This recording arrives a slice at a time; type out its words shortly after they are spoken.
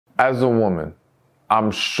As a woman,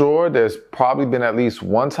 I'm sure there's probably been at least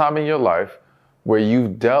one time in your life where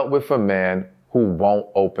you've dealt with a man who won't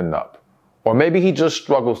open up. Or maybe he just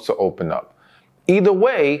struggles to open up. Either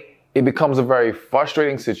way, it becomes a very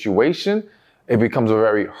frustrating situation. It becomes a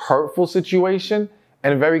very hurtful situation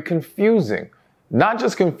and very confusing. Not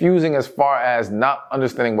just confusing as far as not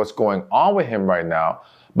understanding what's going on with him right now,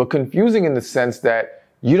 but confusing in the sense that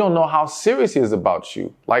you don't know how serious he is about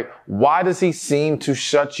you. Like, why does he seem to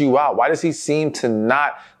shut you out? Why does he seem to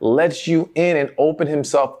not let you in and open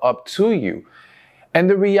himself up to you? And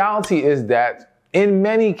the reality is that in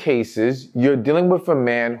many cases, you're dealing with a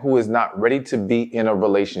man who is not ready to be in a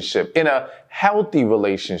relationship, in a healthy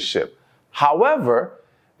relationship. However,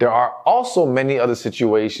 there are also many other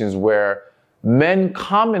situations where men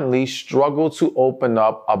commonly struggle to open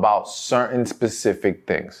up about certain specific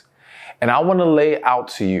things. And I want to lay out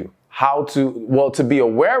to you how to be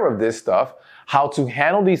aware of this stuff, how to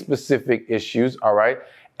handle these specific issues, all right?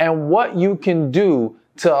 And what you can do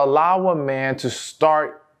to allow a man to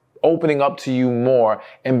start opening up to you more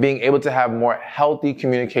and being able to have more healthy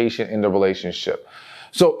communication in the relationship.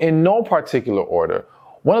 So in no particular order,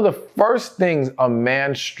 one of the first things a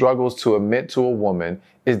man struggles to admit to a woman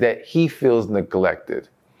is that he feels neglected.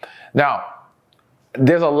 Now,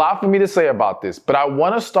 there's a lot for me to say about this, but I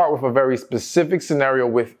want to start with a very specific scenario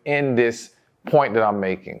within this point that I'm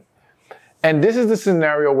making. And this is the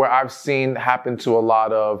scenario where I've seen happen to a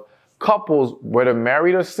lot of couples, whether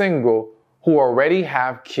married or single, who already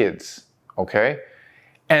have kids, okay?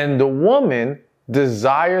 And the woman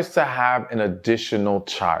desires to have an additional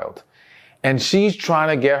child. And she's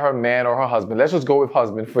trying to get her man or her husband, let's just go with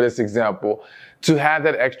husband for this example, to have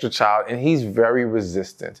that extra child, and he's very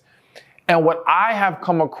resistant. And what I have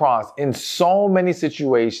come across in so many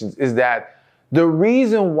situations is that the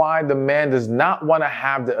reason why the man does not want to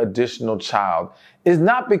have the additional child is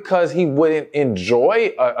not because he wouldn't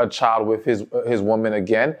enjoy a child with his woman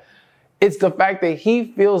again. It's the fact that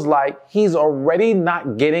he feels like he's already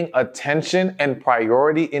not getting attention and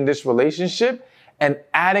priority in this relationship, and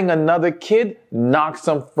adding another kid knocks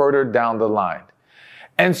him further down the line.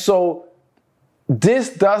 And so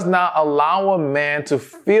this does not allow a man to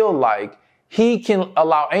feel like he can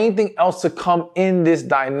allow anything else to come in this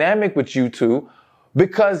dynamic with you two,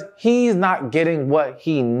 because he's not getting what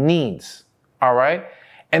he needs. All right.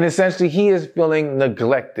 And essentially he is feeling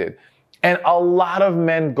neglected. And a lot of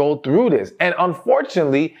men go through this. And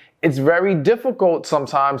unfortunately, it's very difficult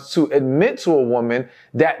sometimes to admit to a woman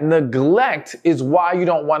that neglect is why you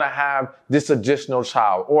don't want to have this additional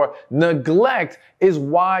child, or neglect is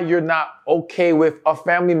why you're not okay with a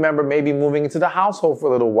family member maybe moving into the household for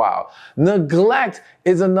a little while. Neglect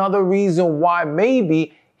is another reason why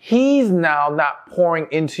maybe he's now not pouring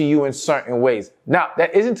into you in certain ways. Now,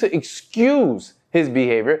 that isn't to excuse his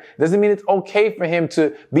behavior. Doesn't mean it's okay for him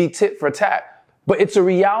to be tit for tat, but it's a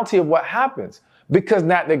reality of what happens. Because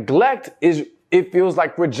that neglect it feels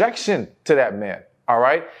like rejection to that man. All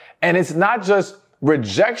right. And it's not just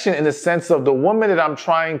rejection in the sense of the woman that I'm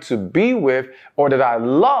trying to be with or that I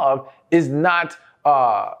love is not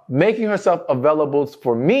making herself available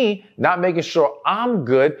for me, not making sure I'm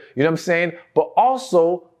good. You know what I'm saying? But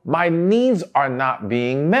also my needs are not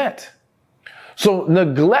being met. So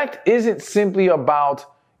neglect isn't simply about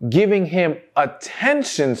giving him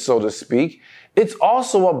attention, so to speak. It's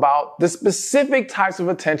also about the specific types of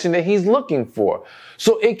attention that he's looking for.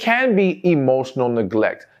 So it can be emotional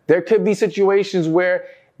neglect. There could be situations where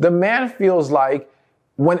the man feels like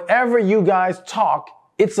whenever you guys talk,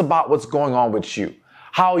 it's about what's going on with you,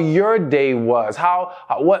 how your day was,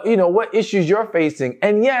 what issues you're facing.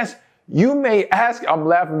 And yes, you may ask, I'm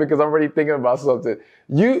laughing because I'm already thinking about something.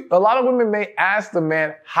 A lot of women may ask the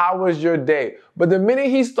man, how was your day? But the minute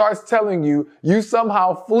he starts telling you, you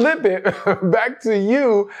somehow flip it back to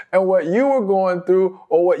you and what you were going through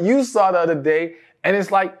or what you saw the other day. And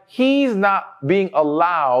it's like he's not being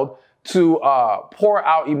allowed to pour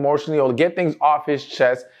out emotionally or get things off his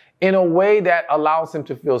chest in a way that allows him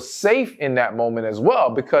to feel safe in that moment as well.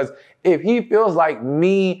 Because if he feels like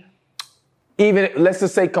me, even let's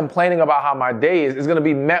just say complaining about how my day is going to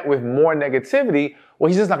be met with more negativity, well,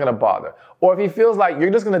 he's just not going to bother. Or if he feels like you're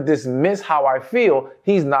just going to dismiss how I feel,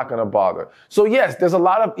 he's not going to bother. So yes, there's a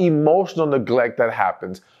lot of emotional neglect that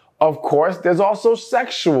happens. Of course, there's also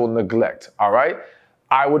sexual neglect. All right.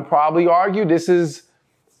 I would probably argue this is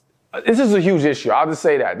a huge issue. I'll just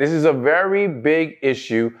say that this is a very big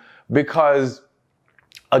issue because,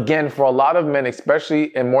 again, for a lot of men,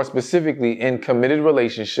 especially and more specifically in committed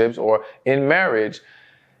relationships or in marriage,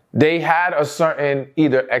 they had a certain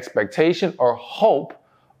either expectation or hope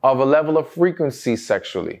of a level of frequency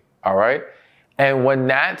sexually. All right. And when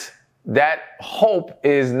that hope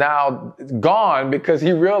is now gone because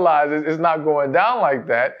he realizes it's not going down like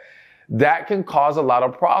that, that can cause a lot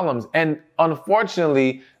of problems. And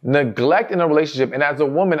unfortunately, neglect in a relationship, and as a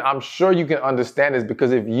woman, I'm sure you can understand this,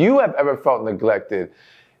 because if you have ever felt neglected,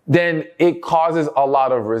 then it causes a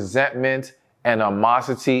lot of resentment,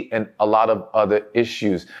 animosity, and a lot of other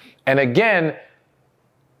issues. And again,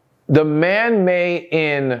 the man may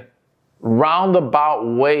in roundabout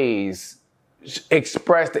ways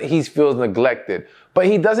express that he feels neglected, but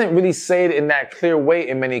he doesn't really say it in that clear way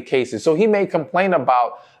in many cases. So he may complain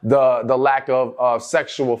about the lack of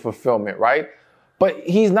sexual fulfillment, right? But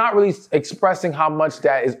he's not really expressing how much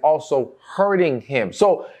that is also hurting him.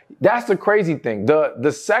 So that's the crazy thing.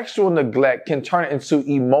 The sexual neglect can turn into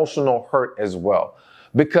emotional hurt as well,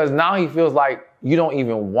 because now he feels like you don't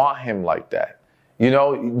even want him like that. You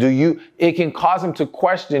know, it can cause him to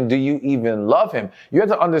question, do you even love him? You have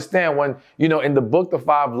to understand when, in the book, The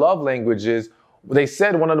 5 Love Languages, they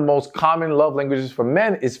said one of the most common love languages for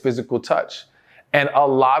men is physical touch. And a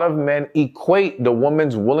lot of men equate the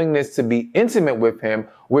woman's willingness to be intimate with him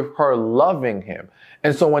with her loving him.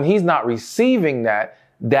 And so when he's not receiving that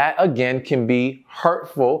again can be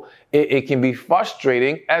hurtful. It can be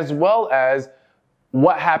frustrating, as well as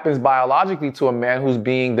what happens biologically to a man who's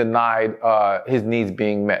being denied his needs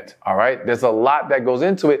being met. All right. There's a lot that goes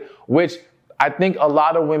into it, which I think a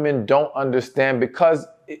lot of women don't understand, because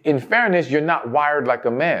in fairness, you're not wired like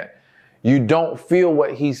a man. You don't feel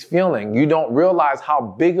what he's feeling. You don't realize how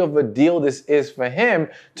big of a deal this is for him.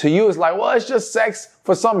 To you, it's like, well, it's just sex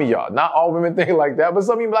for some of y'all. Not all women think like that, but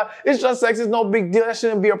some people are like, it's just sex. It's no big deal. That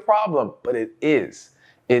shouldn't be a problem. But it is.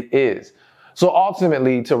 It is. So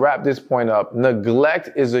ultimately, to wrap this point up,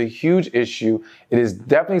 neglect is a huge issue. It is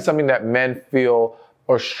definitely something that men feel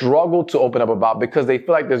or struggle to open up about, because they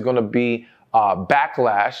feel like there's going to be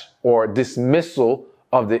backlash or dismissal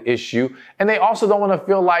of the issue. And they also don't want to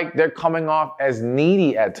feel like they're coming off as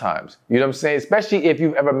needy at times. You know what I'm saying? Especially if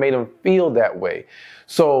you've ever made them feel that way.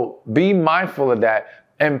 So be mindful of that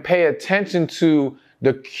and pay attention to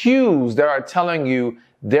the cues that are telling you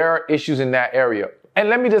there are issues in that area. And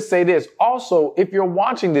let me just say this. Also, if you're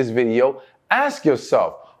watching this video, ask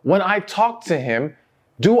yourself, when I talk to him,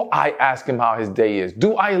 do I ask him how his day is?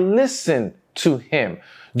 Do I listen to him?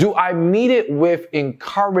 Do I meet it with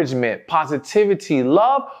encouragement, positivity,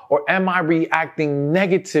 love, or am I reacting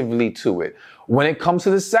negatively to it? When it comes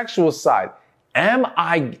to the sexual side, am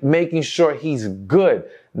I making sure he's good?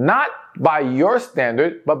 Not by your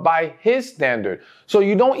standard, but by his standard. So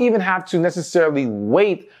you don't even have to necessarily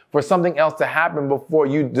wait for something else to happen before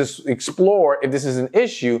you just explore if this is an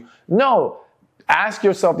issue. No. Ask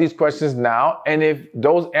yourself these questions now, and if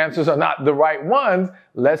those answers are not the right ones,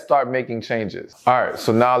 let's start making changes. All right,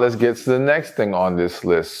 so now let's get to the next thing on this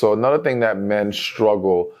list. So another thing that men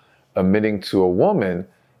struggle admitting to a woman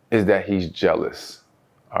is that he's jealous.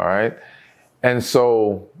 All right, and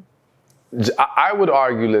so I would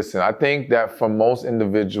argue, listen, I think that for most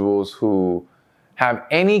individuals who have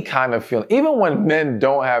any kind of feeling, even when men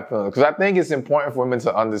don't have feelings, because I think it's important for women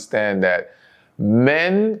to understand that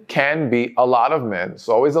men can be, a lot of men, it's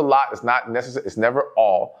always a lot, it's not necessary, it's never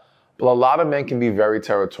all, but a lot of men can be very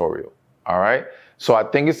territorial, all right? So I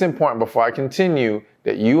think it's important, before I continue,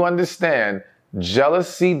 that you understand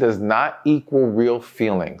jealousy does not equal real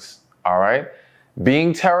feelings, all right?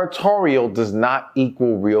 Being territorial does not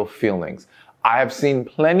equal real feelings. I have seen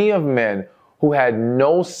plenty of men who had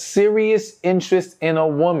no serious interest in a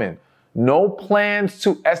woman, no plans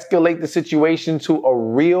to escalate the situation to a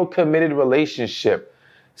real committed relationship,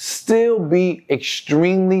 still be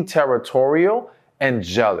extremely territorial and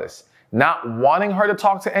jealous, not wanting her to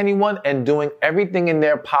talk to anyone and doing everything in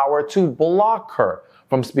their power to block her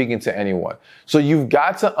from speaking to anyone. So you've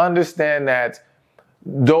got to understand that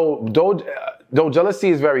though jealousy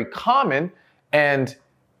is very common, and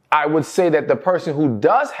I would say that the person who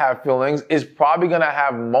does have feelings is probably going to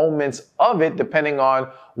have moments of it, depending on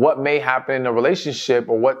what may happen in a relationship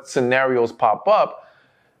or what scenarios pop up.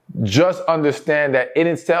 Just understand that it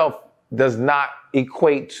itself does not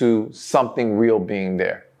equate to something real being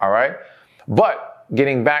there. All right. But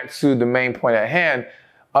getting back to the main point at hand,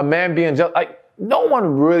 a man being jealous, like, no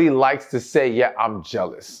one really likes to say, yeah, I'm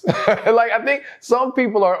jealous. Like, I think some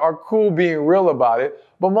people are cool being real about it,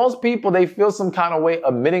 but most people, they feel some kind of way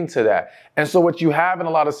admitting to that. And so what you have in a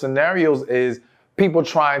lot of scenarios is people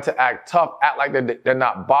trying to act tough, act like they're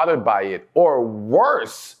not bothered by it. Or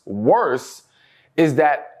worse is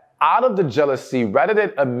that out of the jealousy, rather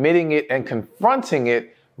than admitting it and confronting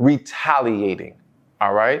it, retaliating.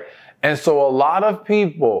 All right. And so a lot of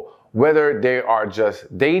people, whether they are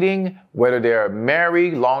just dating, whether they're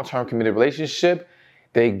married, long-term committed relationship,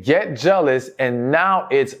 they get jealous, and now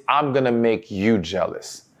it's, I'm going to make you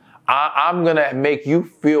jealous. I'm going to make you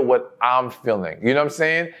feel what I'm feeling. You know what I'm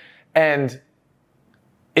saying? And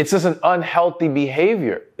it's just an unhealthy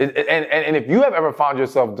behavior. And if you have ever found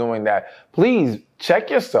yourself doing that, please check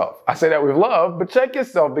yourself. I say that with love, but check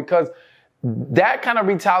yourself, because that kind of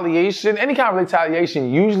retaliation, any kind of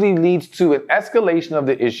retaliation, usually leads to an escalation of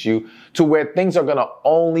the issue to where things are going to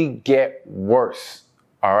only get worse.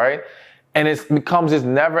 All right. And it becomes this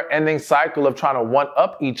never-ending cycle of trying to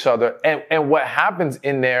one-up each other. And what happens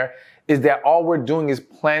in there is that all we're doing is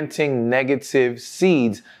planting negative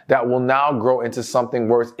seeds that will now grow into something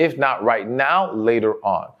worse, if not right now, later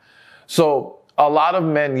on. So a lot of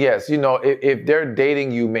men, yes, you know, if they're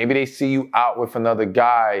dating you, maybe they see you out with another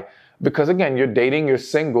guy, because again, you're dating, you're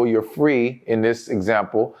single, you're free in this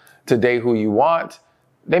example to date who you want.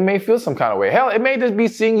 They may feel some kind of way. Hell, it may just be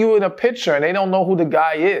seeing you in a picture and they don't know who the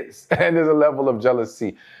guy is. And there's a level of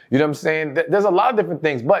jealousy. You know what I'm saying? There's a lot of different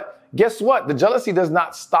things. But guess what? The jealousy does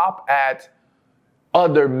not stop at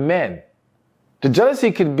other men. The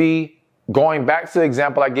jealousy could be, going back to the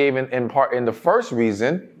example I gave in part in the first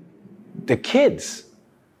reason, the kids.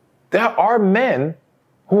 There are men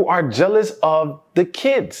who are jealous of the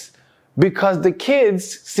kids because the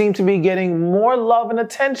kids seem to be getting more love and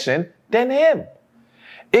attention than him.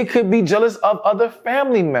 It could be jealous of other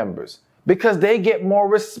family members because they get more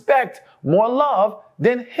respect, more love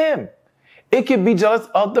than him. It could be jealous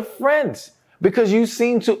of the friends because you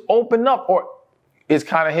seem to open up, or it's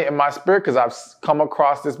kind of hitting my spirit because I've come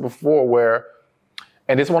across this before where,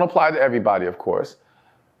 and this won't apply to everybody, of course,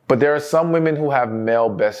 but there are some women who have male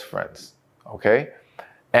best friends, okay?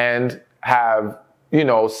 And have, you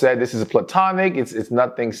know, said this is platonic, it's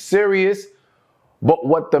nothing serious. But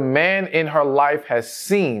what the man in her life has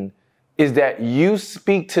seen is that you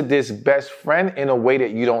speak to this best friend in a way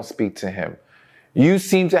that you don't speak to him. You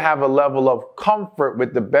seem to have a level of comfort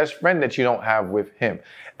with the best friend that you don't have with him.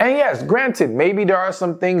 And yes, granted, maybe there are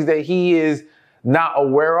some things that he is not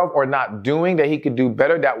aware of or not doing that he could do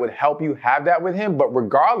better that would help you have that with him. But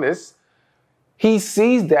regardless, he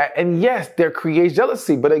sees that. And yes, there creates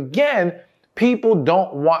jealousy. But again, people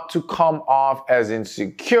don't want to come off as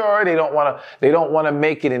insecure. They don't want to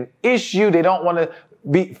make it an issue. They don't want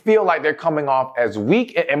to feel like they're coming off as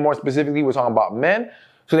weak. And more specifically, we're talking about men.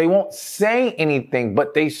 So they won't say anything,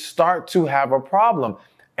 but they start to have a problem.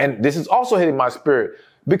 And this is also hitting my spirit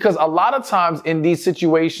because a lot of times in these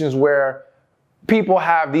situations where people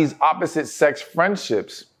have these opposite sex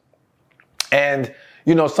friendships, and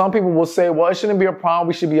you know, some people will say, well, it shouldn't be a problem.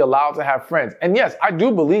 We should be allowed to have friends. And yes, I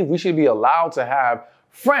do believe we should be allowed to have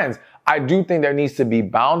friends. I do think there needs to be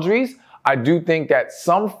boundaries. I do think that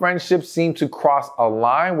some friendships seem to cross a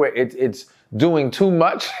line where it's doing too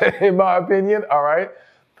much, in my opinion. All right.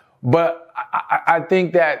 But I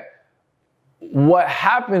think that what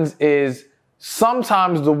happens is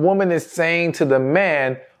sometimes the woman is saying to the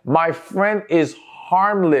man, my friend is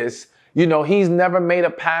harmless. You know, he's never made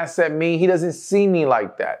a pass at me. He doesn't see me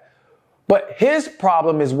like that. But his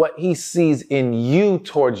problem is what he sees in you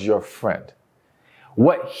towards your friend.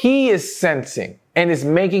 What he is sensing and is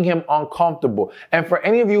making him uncomfortable. And for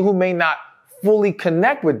any of you who may not fully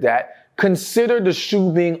connect with that, consider the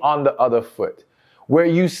shoe being on the other foot, where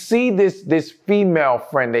you see this female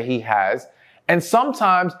friend that he has. And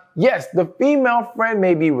sometimes, yes, the female friend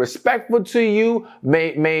may be respectful to you,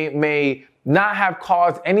 may not have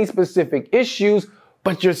caused any specific issues,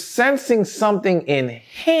 but you're sensing something in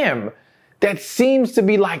him that seems to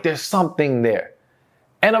be like there's something there.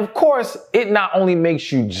 And of course, it not only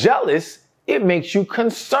makes you jealous, it makes you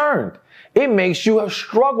concerned. It makes you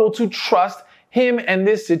struggle to trust him and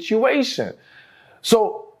this situation.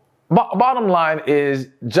 So bottom line is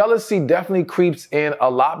jealousy definitely creeps in a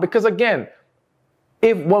lot because again,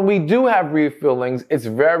 when we do have real feelings, it's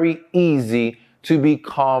very easy to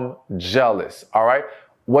become jealous. All right.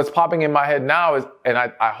 What's popping in my head now is, and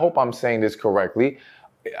I hope I'm saying this correctly,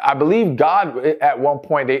 I believe God at one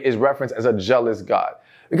point is referenced as a jealous God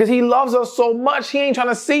because he loves us so much. He ain't trying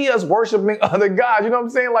to see us worshiping other gods. You know what I'm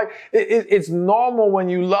saying? Like it's normal when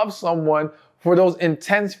you love someone for those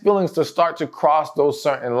intense feelings to start to cross those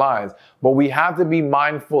certain lines. But we have to be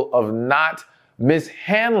mindful of not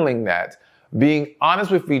mishandling that, being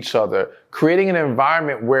honest with each other, creating an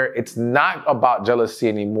environment where it's not about jealousy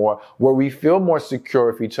anymore, where we feel more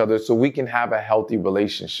secure with each other so we can have a healthy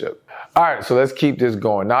relationship. All right, so let's keep this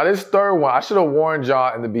going. Now, this third one, I should have warned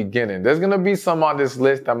y'all in the beginning. There's going to be some on this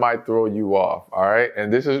list that might throw you off, all right?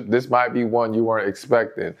 And this might be one you weren't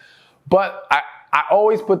expecting. But I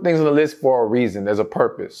always put things on the list for a reason. There's a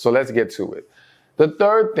purpose. So let's get to it. The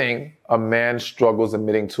third thing a man struggles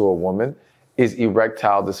admitting to a woman is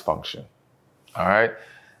erectile dysfunction. All right.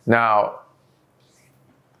 Now,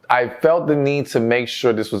 I felt the need to make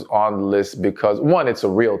sure this was on the list because, one, it's a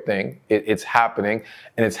real thing. It's happening,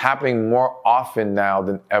 and it's happening more often now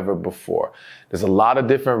than ever before. There's a lot of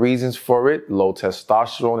different reasons for it. Low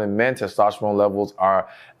testosterone in men. Testosterone levels are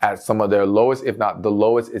at some of their lowest, if not the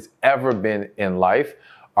lowest it's ever been in life.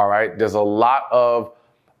 All right. There's a lot of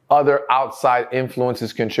other outside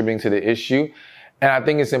influences contributing to the issue. And I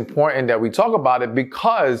think it's important that we talk about it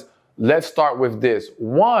because let's start with this.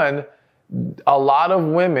 One, a lot of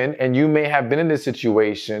women, and you may have been in this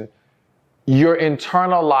situation, you're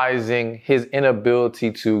internalizing his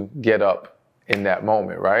inability to get up in that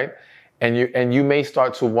moment, right? And you may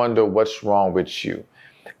start to wonder what's wrong with you.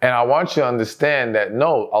 And I want you to understand that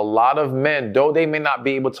no, a lot of men, though they may not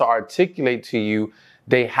be able to articulate to you,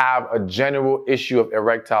 they have a general issue of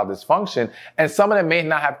erectile dysfunction. And some of them may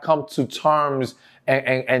not have come to terms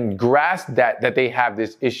and grasp that they have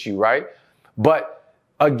this issue, right? But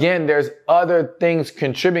again, there's other things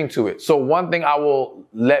contributing to it. So one thing I will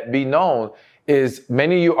let be known is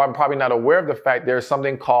many of you are probably not aware of the fact there's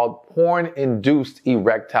something called porn-induced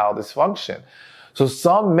erectile dysfunction. So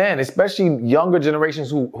some men, especially younger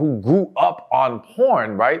generations who grew up on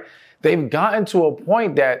porn, right? They've gotten to a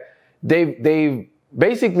point that they've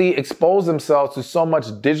basically exposed themselves to so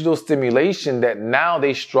much digital stimulation that now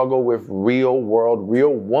they struggle with real world,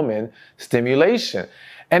 real woman stimulation.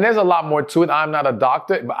 And there's a lot more to it. I'm not a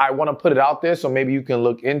doctor, but I want to put it out there so maybe you can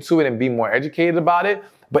look into it and be more educated about it.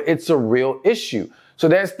 But it's a real issue. So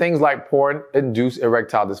there's things like porn-induced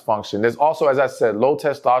erectile dysfunction. There's also, as I said, low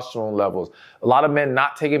testosterone levels. A lot of men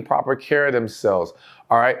not taking proper care of themselves.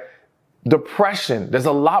 All right. Depression. There's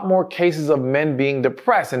a lot more cases of men being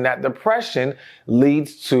depressed, and that depression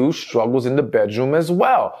leads to struggles in the bedroom as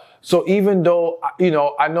well. So even though,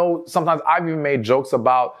 I know sometimes I've even made jokes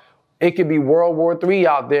about it could be World War III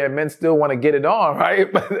out there. Men still want to get it on,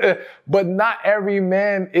 right? But not every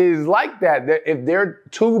man is like that. If they're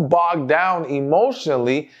too bogged down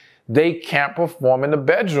emotionally, they can't perform in the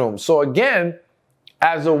bedroom. So again,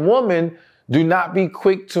 as a woman, do not be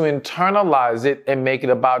quick to internalize it and make it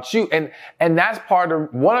about you. And that's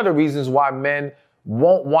one of the reasons why men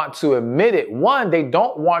won't want to admit it. One, they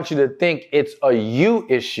don't want you to think it's a you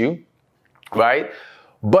issue, right?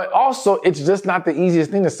 But also, it's just not the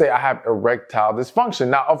easiest thing to say, I have erectile dysfunction.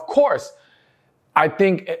 Now, of course, I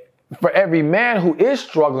think for every man who is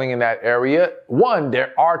struggling in that area, one,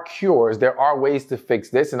 there are cures, there are ways to fix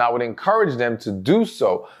this, and I would encourage them to do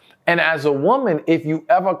so. And as a woman, if you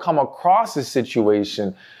ever come across a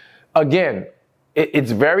situation, again,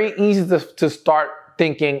 it's very easy to start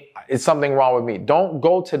thinking, is something wrong with me? Don't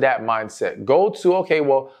go to that mindset. Go to, okay,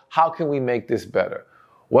 well, how can we make this better?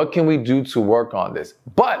 What can we do to work on this?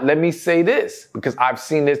 But let me say this, because I've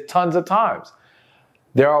seen this tons of times.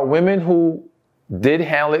 There are women who did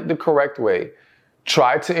handle it the correct way,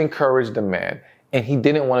 tried to encourage the man, and he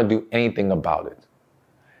didn't want to do anything about it.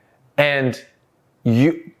 And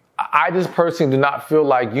I just personally do not feel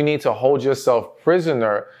like you need to hold yourself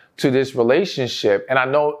prisoner to this relationship. And I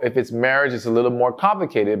know if it's marriage, it's a little more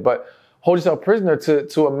complicated, but hold yourself prisoner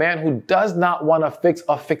to a man who does not want to fix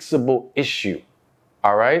a fixable issue.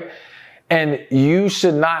 All right. And you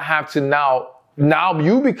should not have to now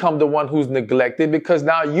you become the one who's neglected because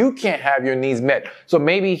now you can't have your needs met. So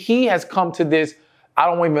maybe he has come to this, I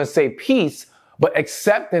don't even say peace, but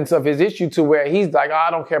acceptance of his issue to where he's like, oh, I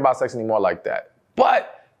don't care about sex anymore like that.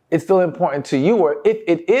 But it's still important to you, or if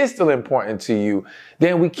it is still important to you,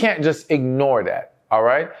 then we can't just ignore that. All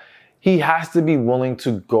right. He has to be willing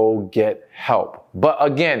to go get help. But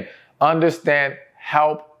again, understand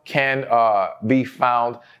help can be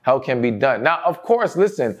found, help can be done. Now, of course,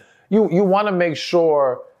 listen, you want to make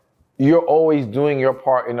sure you're always doing your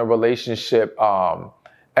part in a relationship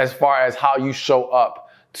as far as how you show up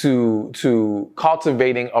to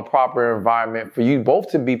cultivating a proper environment for you both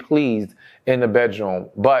to be pleased in the bedroom.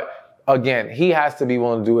 But again, he has to be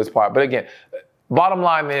willing to do his part. But again, bottom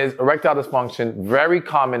line is erectile dysfunction, very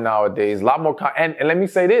common nowadays, a lot more and let me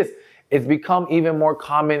say this, it's become even more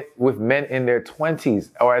common with men in their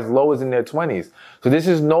 20s or as low as in their 20s. So this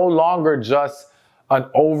is no longer just an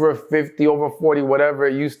over 50, over 40, whatever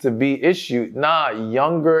it used to be issue. Nah,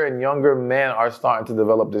 younger and younger men are starting to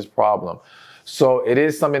develop this problem. So it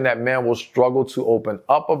is something that men will struggle to open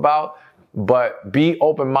up about, but be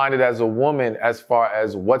open-minded as a woman as far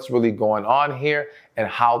as what's really going on here and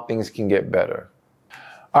how things can get better.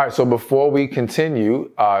 All right, so before we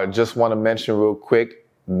continue, just want to mention real quick,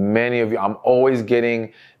 Many of you, I'm always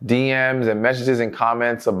getting DMs and messages and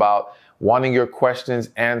comments about wanting your questions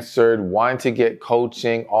answered, wanting to get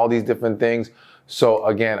coaching, all these different things. So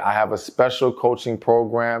again, I have a special coaching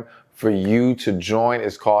program for you to join.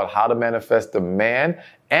 It's called How to Manifest the Man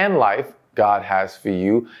and Life God Has for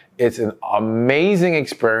You. It's an amazing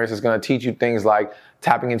experience. It's going to teach you things like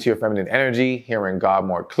tapping into your feminine energy, hearing God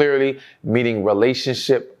more clearly, meeting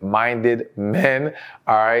relationship-minded men,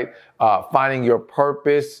 all right, finding your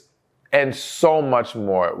purpose, and so much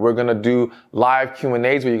more. We're going to do live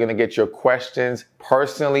Q&As where you're going to get your questions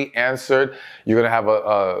personally answered. You're going to have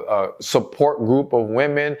a support group of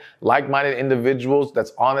women, like-minded individuals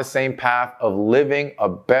that's on the same path of living a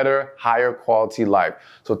better, higher quality life.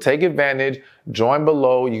 So take advantage, join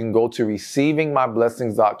below. You can go to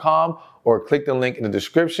receivingmyblessings.com or click the link in the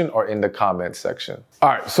description or in the comment section. All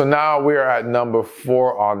right, so now we are at number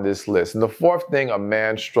 4 on this list. And the fourth thing a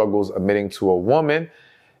man struggles admitting to a woman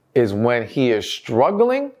is when he is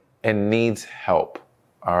struggling and needs help,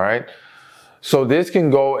 all right? So this can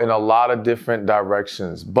go in a lot of different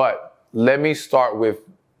directions, but let me start with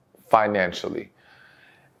financially.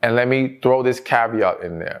 And let me throw this caveat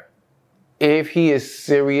in there. If he is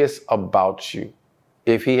serious about you,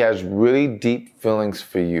 if he has really deep feelings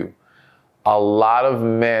for you, a lot of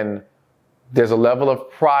men, there's a level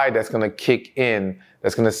of pride that's going to kick in,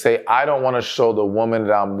 that's going to say, I don't want to show the woman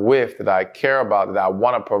that I'm with, that I care about, that I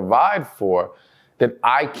want to provide for, that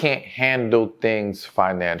I can't handle things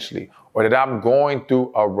financially, or that I'm going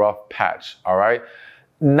through a rough patch, all right?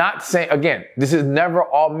 Not saying, again, this is never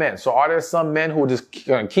all men. So are there some men who are just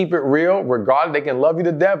going to keep it real, regardless, they can love you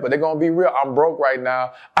to death, but they're going to be real. I'm broke right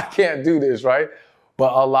now. I can't do this, right?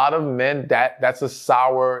 But a lot of men, that's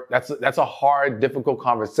a hard, difficult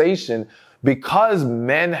conversation, because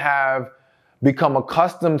men have become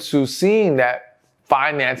accustomed to seeing that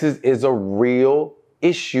finances is a real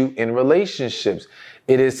issue in relationships.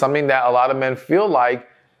 It is something that a lot of men feel like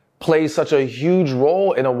plays such a huge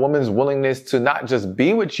role in a woman's willingness to not just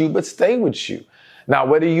be with you, but stay with you. Now,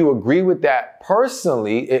 whether you agree with that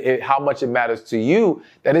personally, how much it matters to you,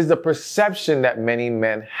 that is the perception that many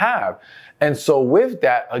men have. And so with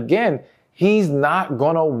that, again, he's not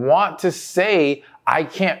going to want to say, I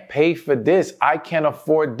can't pay for this, I can't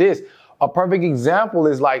afford this. A perfect example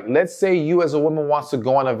is like, let's say you as a woman wants to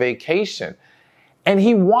go on a vacation and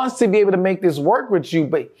he wants to be able to make this work with you,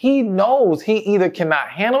 but he knows he either cannot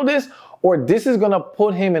handle this or this is going to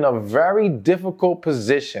put him in a very difficult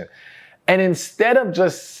position. And instead of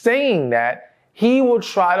just saying that, he will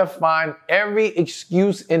try to find every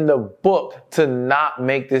excuse in the book to not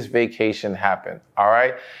make this vacation happen, all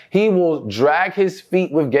right? He will drag his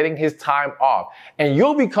feet with getting his time off. And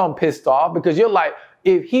you'll become pissed off because you're like,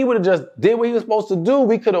 if he would have just did what he was supposed to do,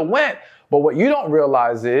 we could have went. But what you don't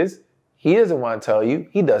realize is he doesn't want to tell you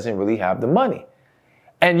he doesn't really have the money.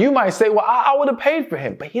 And you might say, well, I would have paid for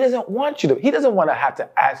him, but he doesn't want you to. He doesn't want to have to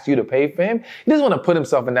ask you to pay for him. He doesn't want to put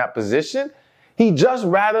himself in that position. He just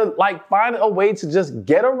rather like find a way to just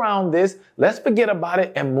get around this. Let's forget about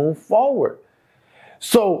it and move forward.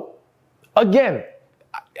 So again,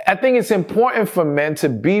 I think it's important for men to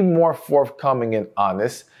be more forthcoming and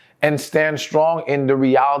honest and stand strong in the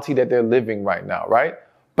reality that they're living right now, right?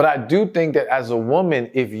 But I do think that as a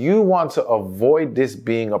woman, if you want to avoid this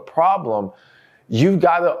being a problem, you've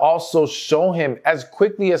got to also show him as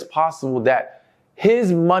quickly as possible that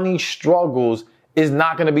his money struggles is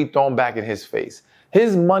not going to be thrown back in his face.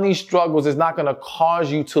 His money struggles is not going to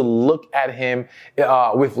cause you to look at him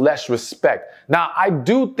with less respect. Now, I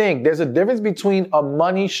do think there's a difference between a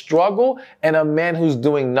money struggle and a man who's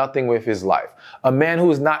doing nothing with his life. A man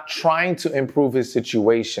who is not trying to improve his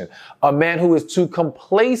situation. A man who is too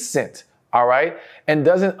complacent, all right, and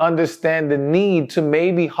doesn't understand the need to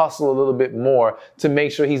maybe hustle a little bit more to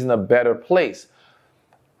make sure he's in a better place.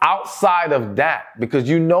 Outside of that, because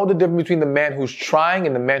you know the difference between the man who's trying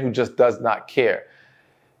and the man who just does not care.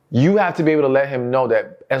 You have to be able to let him know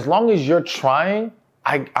that as long as you're trying,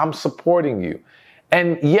 I'm supporting you.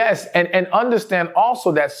 And yes, and understand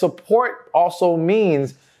also that support also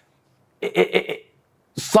means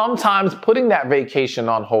sometimes putting that vacation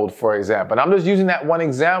on hold, for example. And I'm just using that one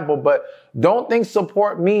example, but don't think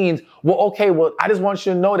support means, well, okay, well, I just want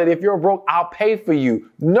you to know that if you're broke, I'll pay for you.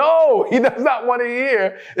 No, he does not want to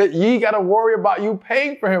hear that you got to worry about you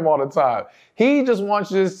paying for him all the time. He just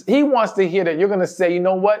wants you to, he wants to hear that you're going to say, you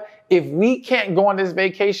know what? If we can't go on this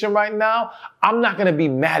vacation right now, I'm not going to be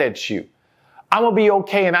mad at you. I'm going to be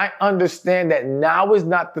okay. And I understand that now is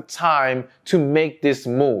not the time to make this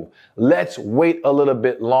move. Let's wait a little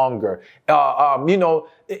bit longer.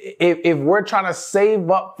 If we're trying to save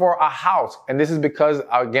up for a house, and this is because,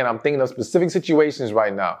 again, I'm thinking of specific situations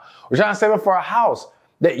right now. We're trying to save up for a house,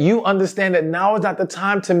 that you understand that now is not the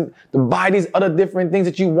time to buy these other different things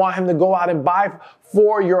that you want him to go out and buy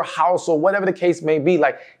for your house or whatever the case may be.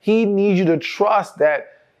 Like, he needs you to trust that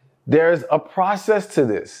there's a process to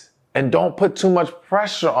this. And don't put too much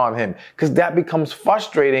pressure on him, because that becomes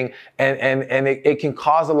frustrating and it can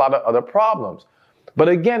cause a lot of other problems. But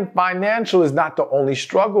again, financial is not the only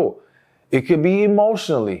struggle. It could be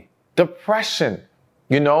emotionally, depression,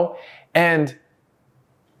 and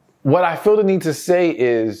what I feel the need to say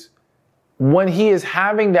is, when he is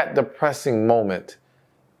having that depressing moment,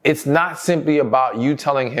 it's not simply about you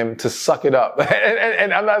telling him to suck it up.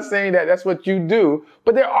 And I'm not saying that that's what you do,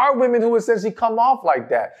 but there are women who essentially come off like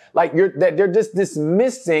that. Like they're just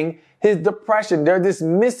dismissing his depression. They're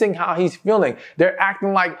dismissing how he's feeling. They're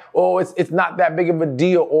acting like, oh, it's not that big of a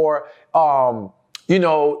deal, or,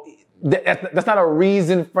 that's not a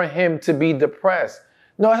reason for him to be depressed.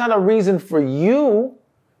 No, it's not a reason for you.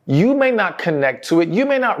 You may not connect to it. You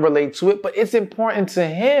may not relate to it, but it's important to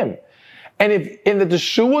him. And if the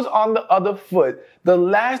shoe was on the other foot, the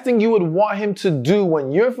last thing you would want him to do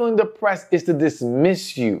when you're feeling depressed is to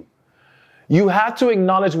dismiss you. You have to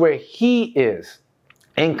acknowledge where he is,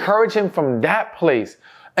 encourage him from that place,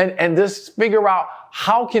 and just figure out,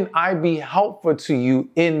 how can I be helpful to you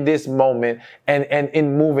in this moment and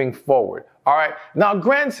in moving forward? All right. Now,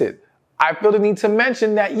 granted, I feel the need to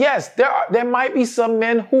mention that, yes, there might be some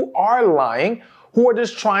men who are lying, who are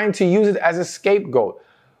just trying to use it as a scapegoat.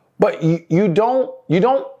 But you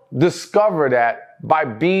don't discover that by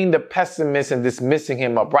being the pessimist and dismissing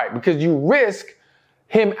him upright, because you risk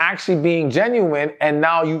him actually being genuine, and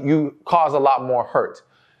now you cause a lot more hurt.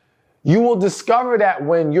 You will discover that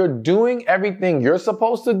when you're doing everything you're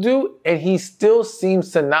supposed to do and he still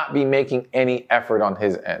seems to not be making any effort on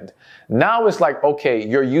his end. Now it's like, okay,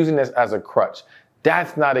 you're using this as a crutch.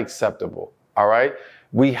 That's not acceptable. All right.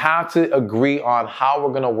 We have to agree on how we're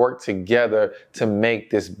going to work together to make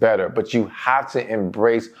this better, but you have to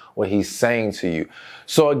embrace what he's saying to you.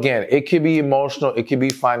 So again, it could be emotional. It could be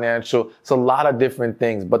financial. It's a lot of different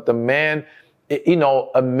things, but the man,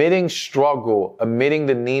 admitting struggle, admitting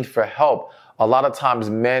the need for help, a lot of times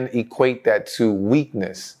men equate that to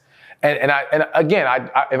weakness. And again,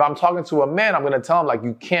 if I'm talking to a man, I'm going to tell him, like,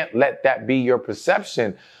 you can't let that be your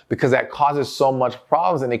perception, because that causes so much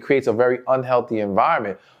problems and it creates a very unhealthy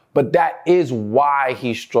environment. But that is why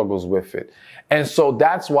he struggles with it. And so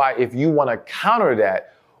that's why, if you want to counter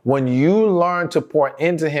that, when you learn to pour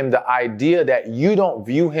into him the idea that you don't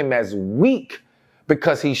view him as weak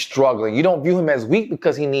because he's struggling, you don't view him as weak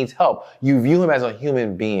because he needs help, you view him as a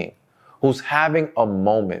human being who's having a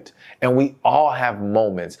moment. And we all have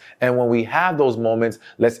moments. And when we have those moments,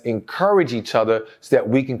 let's encourage each other so that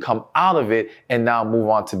we can come out of it and now move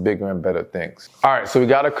on to bigger and better things. All right, so we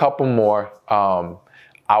got a couple more.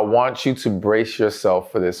 I want you to brace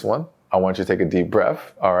yourself for this one. I want you to take a deep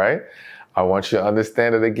breath, all right? I want you to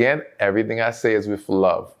understand it again. Everything I say is with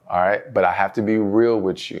love, all right? But I have to be real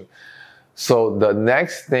with you. So the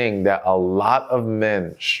next thing that a lot of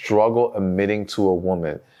men struggle admitting to a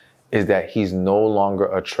woman is that he's no longer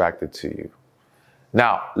attracted to you.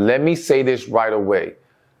 Now, let me say this right away.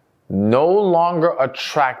 No longer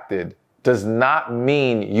attracted does not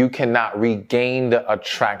mean you cannot regain the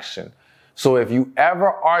attraction. So if you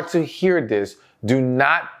ever are to hear this, do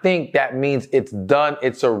not think that means it's done,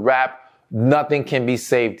 it's a wrap, nothing can be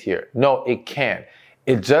saved here. No, it can't.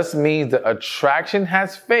 It just means the attraction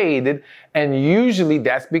has faded, and usually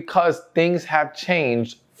that's because things have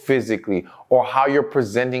changed physically, or how you're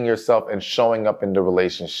presenting yourself and showing up in the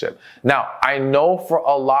relationship. Now, I know for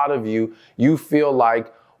a lot of you, you feel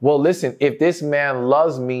like, well, listen, if this man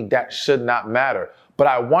loves me, that should not matter. But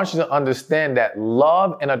I want you to understand that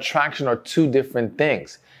love and attraction are two different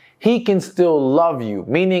things. He can still love you,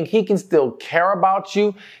 meaning he can still care about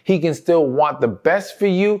you. He can still want the best for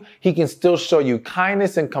you. He can still show you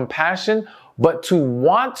kindness and compassion. But to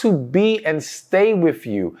want to be and stay with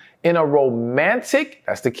you in a romantic,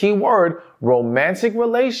 that's the key word, romantic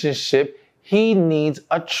relationship, he needs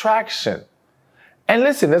attraction. And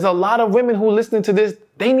listen, there's a lot of women who listening to this,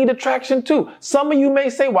 they need attraction too. Some of you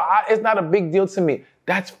may say, well, it's not a big deal to me.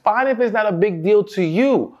 That's fine if it's not a big deal to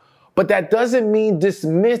you. But that doesn't mean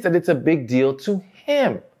dismiss that it's a big deal to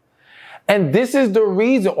him. And this is the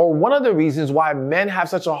reason, or one of the reasons, why men have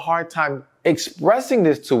such a hard time expressing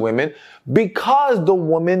this to women, because the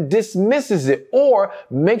woman dismisses it or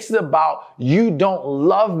makes it about, you don't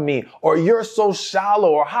love me, or you're so shallow,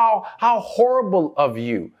 or how horrible of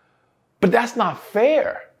you. But that's not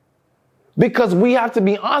fair, because we have to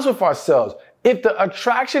be honest with ourselves. If the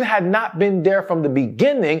attraction had not been there from the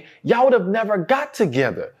beginning, y'all would have never got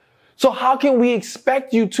together. So how can we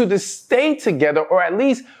expect you to stay together, or at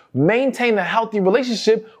least maintain a healthy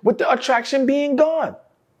relationship, with the attraction being gone?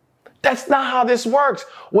 That's not how this works.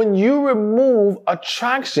 When you remove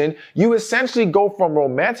attraction, you essentially go from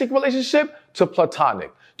romantic relationship to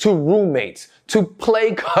platonic, to roommates, to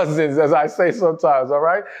play cousins, as I say sometimes, all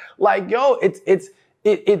right? Like, yo,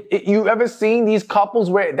 you ever seen these couples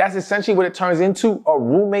where that's essentially what it turns into, a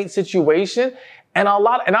roommate situation? And I'm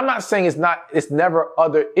not saying it's never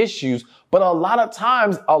other issues, but a lot of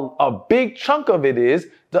times a big chunk of it is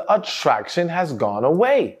the attraction has gone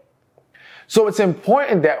away. So it's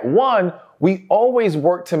important that, one, we always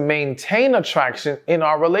work to maintain attraction in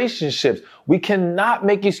our relationships. We cannot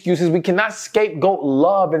make excuses. We cannot scapegoat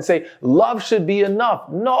love and say love should be enough.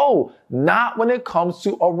 No, not when it comes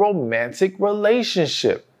to a romantic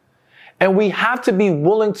relationship. And we have to be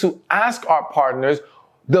willing to ask our partners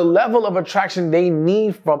the level of attraction they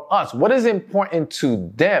need from us. What is important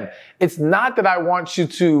to them? It's not that I want you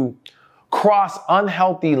to cross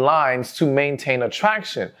unhealthy lines to maintain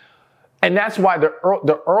attraction. And that's why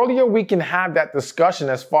the earlier we can have that discussion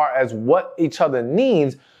as far as what each other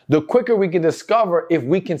needs, the quicker we can discover if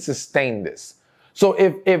we can sustain this. So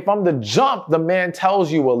if from the jump, the man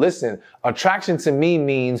tells you, well, listen, attraction to me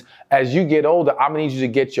means as you get older, I'm gonna need you to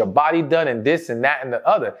get your body done and this and that and the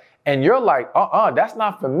other. And you're like, that's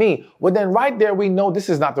not for me. Well, then right there, we know this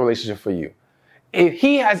is not the relationship for you. If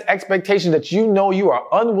he has expectations that you know you are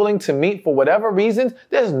unwilling to meet for whatever reasons,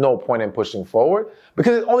 there's no point in pushing forward,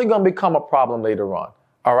 because it's only going to become a problem later on.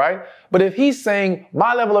 All right. But if he's saying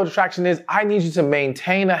my level of attraction is I need you to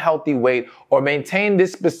maintain a healthy weight or maintain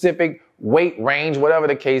this specific weight range, whatever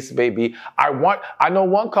the case may be. I know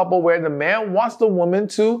one couple where the man wants the woman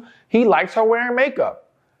he likes her wearing makeup.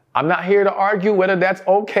 I'm not here to argue whether that's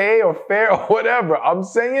okay or fair or whatever. I'm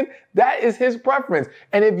saying that is his preference.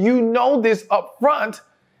 And if you know this up front,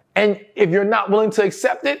 and if you're not willing to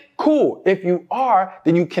accept it, cool. If you are,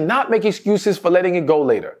 then you cannot make excuses for letting it go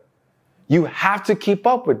later. You have to keep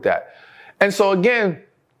up with that. And so again,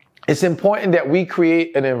 it's important that we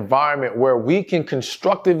create an environment where we can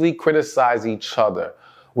constructively criticize each other.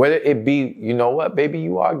 Whether it be, you know what, baby,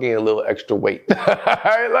 you are gaining a little extra weight.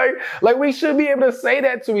 like we should be able to say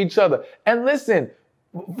that to each other. And listen,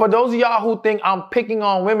 for those of y'all who think I'm picking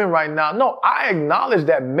on women right now, no, I acknowledge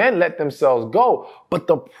that men let themselves go. But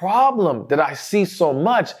the problem that I see so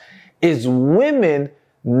much is women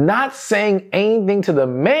not saying anything to the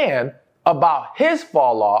man about his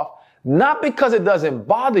fall off, not because it doesn't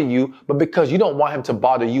bother you, but because you don't want him to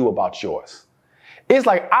bother you about yours. It's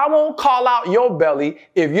like, I won't call out your belly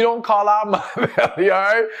if you don't call out my belly, all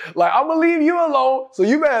right? Like, I'm going to leave you alone, so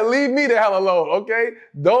you better leave me the hell alone, okay?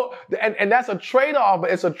 And that's a trade-off,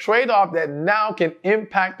 but it's a trade-off that now can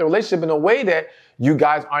impact the relationship in a way that you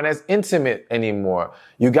guys aren't as intimate anymore.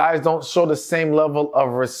 You guys don't show the same level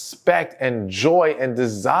of respect and joy and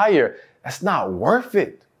desire. That's not worth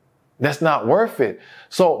it. That's not worth it.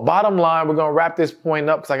 So bottom line, we're going to wrap this point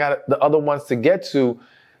up because I got the other ones to get to.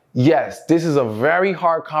 Yes, this is a very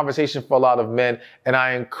hard conversation for a lot of men, and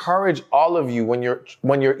I encourage all of you when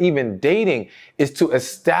you're even dating is to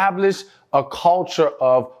establish a culture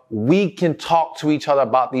of we can talk to each other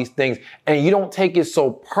about these things, and you don't take it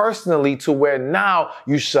so personally to where now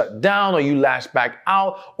you shut down or you lash back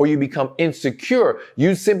out or you become insecure.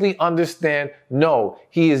 You simply understand, no,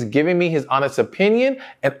 he is giving me his honest opinion,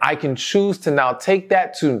 and I can choose to now take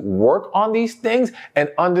that to work on these things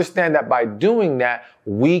and understand that by doing that,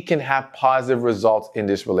 we can have positive results in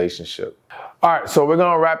this relationship. All right, so we're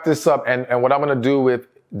going to wrap this up, and what I'm going to do with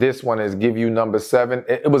this one is give you number 7.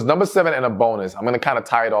 It was number 7 and a bonus. I'm going to kind of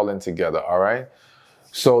tie it all in together, all right?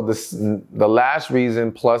 So the last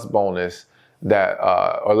reason plus bonus that,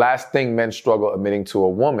 or last thing men struggle admitting to a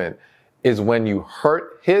woman is when you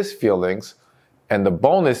hurt his feelings, and the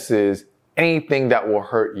bonus is anything that will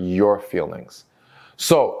hurt your feelings.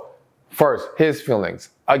 So first, his feelings.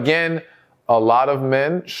 Again, a lot of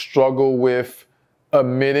men struggle with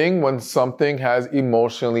admitting when something has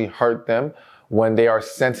emotionally hurt them. When they are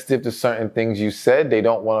sensitive to certain things you said, they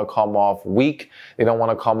don't want to come off weak. They don't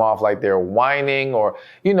want to come off like they're whining or,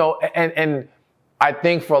 and I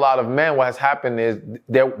think for a lot of men, what has happened is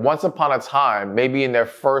that once upon a time, maybe in their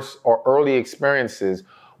first or early experiences,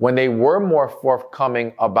 when they were more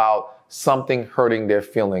forthcoming about something hurting their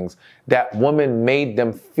feelings. That woman made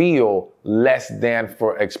them feel less than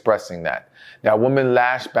for expressing that. That woman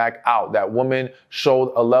lashed back out. That woman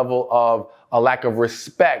showed a level of a lack of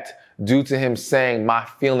respect due to him saying, my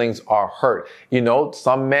feelings are hurt. You know,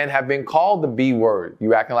 some men have been called the B word.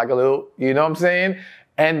 You acting like a little, you know what I'm saying?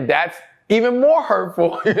 And that's even more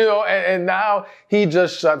hurtful, you know, and now he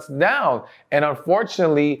just shuts down. And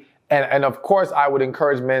unfortunately, and of course, I would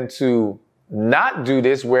encourage men to not do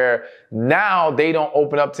this, where now they don't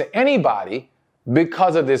open up to anybody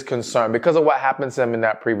because of this concern, because of what happened to them in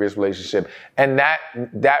that previous relationship. And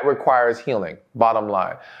that requires healing, bottom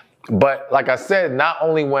line. But like I said, not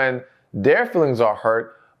only when their feelings are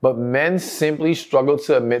hurt, but men simply struggle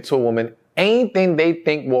to admit to a woman anything they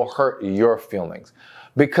think will hurt your feelings.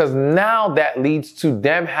 Because now that leads to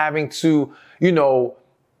them having to, you know,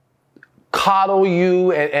 coddle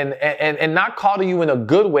you and not coddle you in a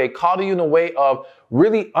good way, coddle you in a way of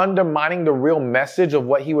really undermining the real message of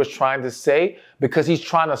what he was trying to say, because he's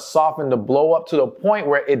trying to soften the blow up to the point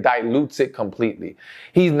where it dilutes it completely.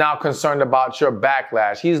 He's now concerned about your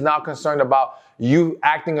backlash. He's now concerned about you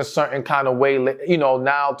acting a certain kind of way. You know,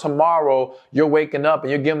 now tomorrow you're waking up and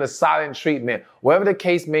you're giving the silent treatment, whatever the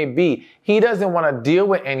case may be. He doesn't want to deal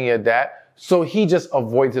with any of that, so he just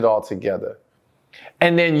avoids it altogether.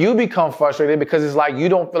 And then you become frustrated because it's like you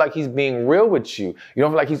don't feel like he's being real with you. You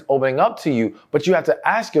don't feel like he's opening up to you. But you have to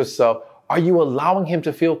ask yourself, are you allowing him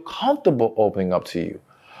to feel comfortable opening up to you?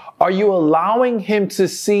 Are you allowing him to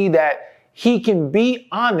see that he can be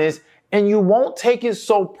honest and you won't take it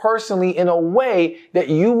so personally in a way that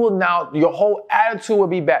you will now, your whole attitude will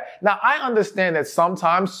be bad? Now, I understand that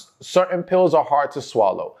sometimes certain pills are hard to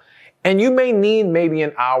swallow. And you may need maybe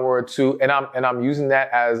an hour or two, and I'm using that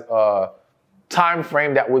as a time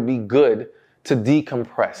frame that would be good to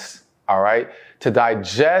decompress, all right? To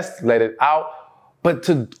digest, let it out, but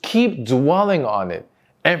to keep dwelling on it.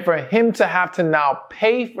 And for him to have to now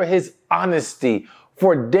pay for his honesty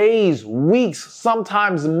for days, weeks,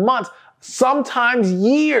 sometimes months, sometimes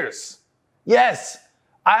years. Yes,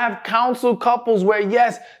 I have counseled couples where,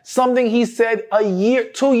 yes, something he said a year,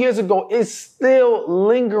 2 years ago is still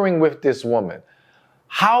lingering with this woman.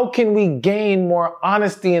 How can we gain more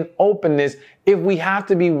honesty and openness if we have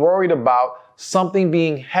to be worried about something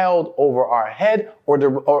being held over our head or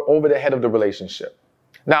over the head of the relationship?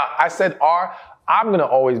 Now, I said I'm going to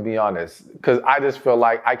always be honest, because I just feel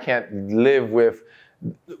like I can't live with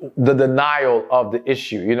the denial of the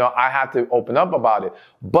issue. You know, I have to open up about it.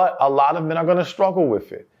 But a lot of men are going to struggle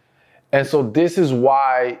with it. And so this is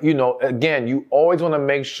why, you know, again, you always want to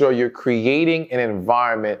make sure you're creating an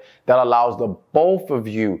environment that allows the both of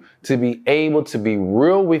you to be able to be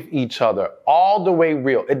real with each other, all the way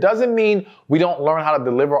real. It doesn't mean we don't learn how to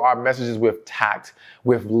deliver our messages with tact,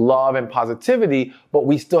 with love and positivity, but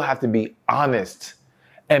we still have to be honest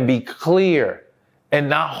and be clear and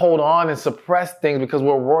not hold on and suppress things because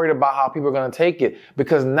we're worried about how people are going to take it.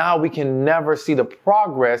 Because now we can never see the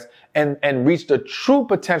progress and reach the true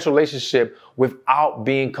potential relationship without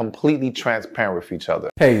being completely transparent with each other.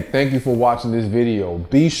 Hey, thank you for watching this video.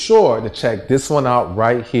 Be sure to check this one out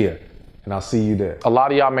right here, and I'll see you there. A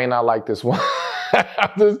lot of y'all may not like this one. I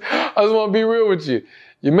just want to be real with you.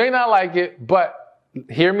 You may not like it, but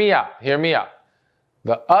hear me out. Hear me out.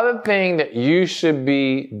 The other thing that you should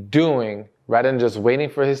be doing rather than just waiting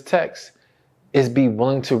for his text, is be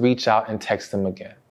willing to reach out and text him again.